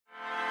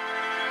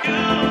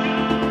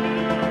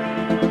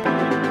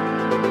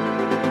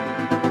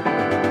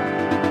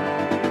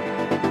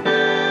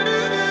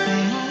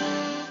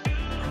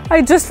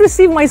I just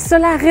received my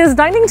Solaris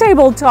dining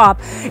table top.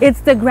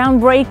 It's the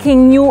groundbreaking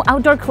new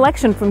outdoor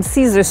collection from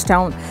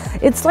Caesarstone.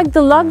 It's like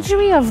the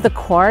luxury of the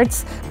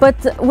quartz, but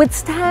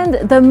withstand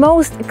the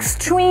most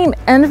extreme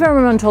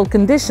environmental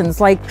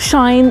conditions like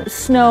shine,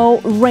 snow,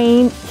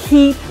 rain,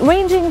 heat,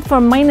 ranging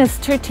from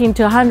 -13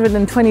 to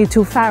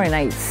 122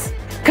 Fahrenheit.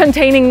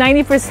 Containing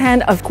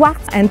 90% of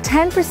quartz and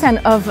 10%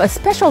 of a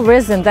special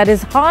resin that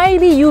is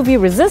highly UV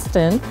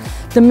resistant,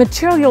 the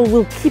material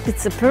will keep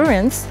its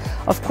appearance,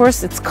 of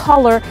course, its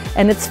color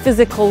and its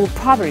physical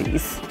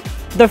properties.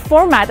 The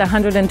format,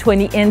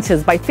 120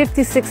 inches by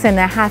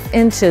 56.5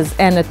 inches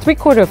and a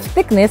 3/4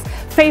 thickness,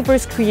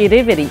 favors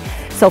creativity.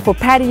 So for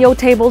patio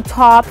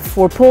tabletop,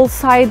 for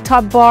poolside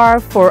top bar,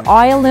 for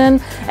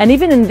island, and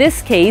even in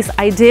this case,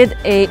 I did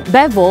a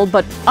bevel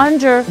but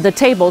under the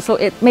table, so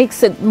it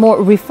makes it more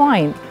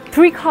refined.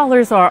 3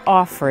 colors are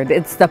offered.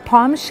 It's the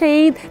palm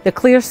shade, the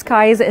clear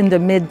skies, and the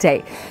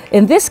midday.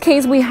 In this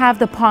case, we have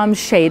the palm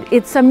shade.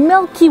 It's a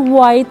milky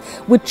white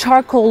with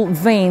charcoal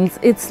veins.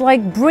 It's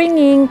like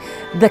bringing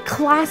the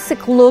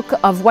classic look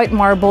of white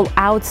marble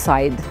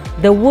outside.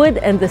 The wood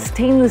and the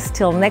stainless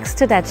steel next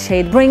to that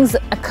shade brings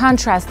a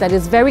contrast that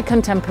is very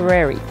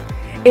contemporary.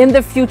 In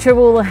the future,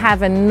 we will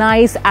have a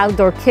nice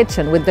outdoor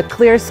kitchen with the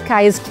clear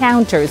skies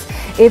counters.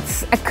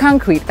 It's a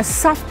concrete, a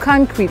soft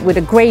concrete with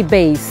a gray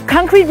base.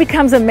 Concrete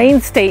becomes a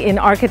mainstay in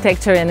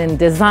architecture and in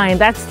design.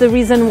 That's the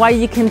reason why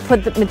you can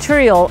put the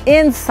material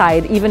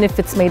inside, even if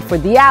it's made for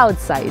the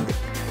outside.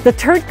 The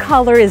third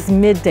color is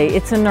midday.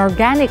 It's an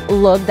organic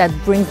look that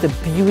brings the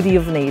beauty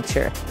of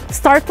nature.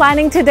 Start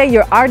planning today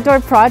your outdoor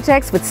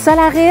projects with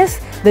Solaris,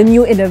 the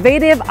new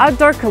innovative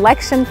outdoor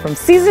collection from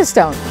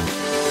Caesarstone.